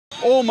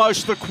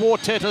almost the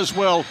quartet as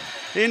well.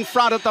 In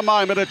front at the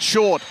moment, it's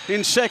Short.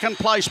 In second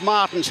place,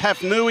 Martins,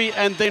 HAFNAOUI,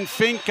 and then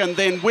Fink, and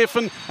then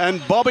Whiffen.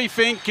 And Bobby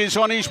Fink is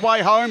on his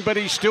way home, but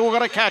he's still got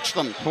to catch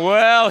them.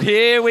 Well,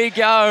 here we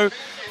go.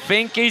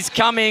 Fink is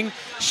coming.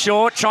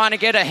 Short trying to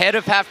get ahead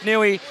of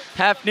HAFNAOUI.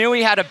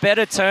 HAFNAOUI had a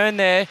better turn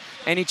there,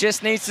 and he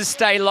just needs to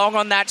stay long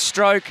on that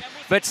stroke.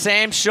 But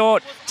Sam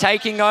Short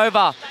taking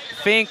over.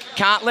 Fink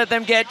can't let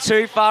them get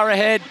too far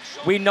ahead.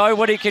 We know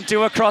what he can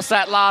do across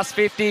that last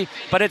 50,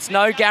 but it's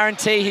no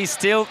guarantee. He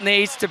still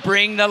needs to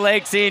bring the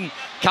legs in.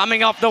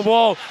 Coming off the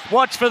wall.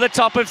 Watch for the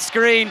top of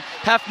screen.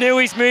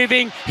 HAFNAOUI's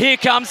moving. Here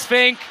comes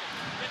Fink.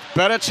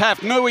 But it's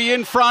HAFNAOUI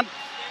in front.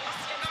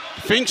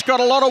 Fink's got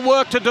a lot of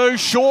work to do.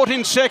 Short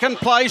in second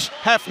place,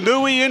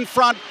 HAFNAOUI in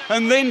front,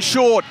 and then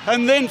Short,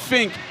 and then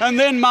Fink, and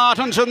then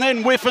Martins, and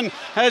then Whiffen,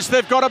 as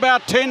they've got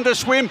about 10 to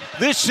swim.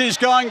 This is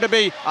going to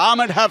be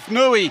Ahmed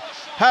HAFNAOUI.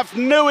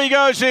 HAFNAOUI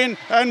goes in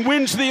and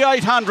wins the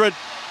 800.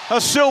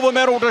 A silver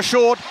medal to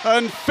Short,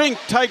 and Fink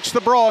takes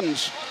the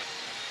bronze.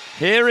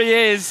 Here he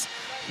is.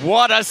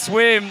 What a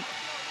swim.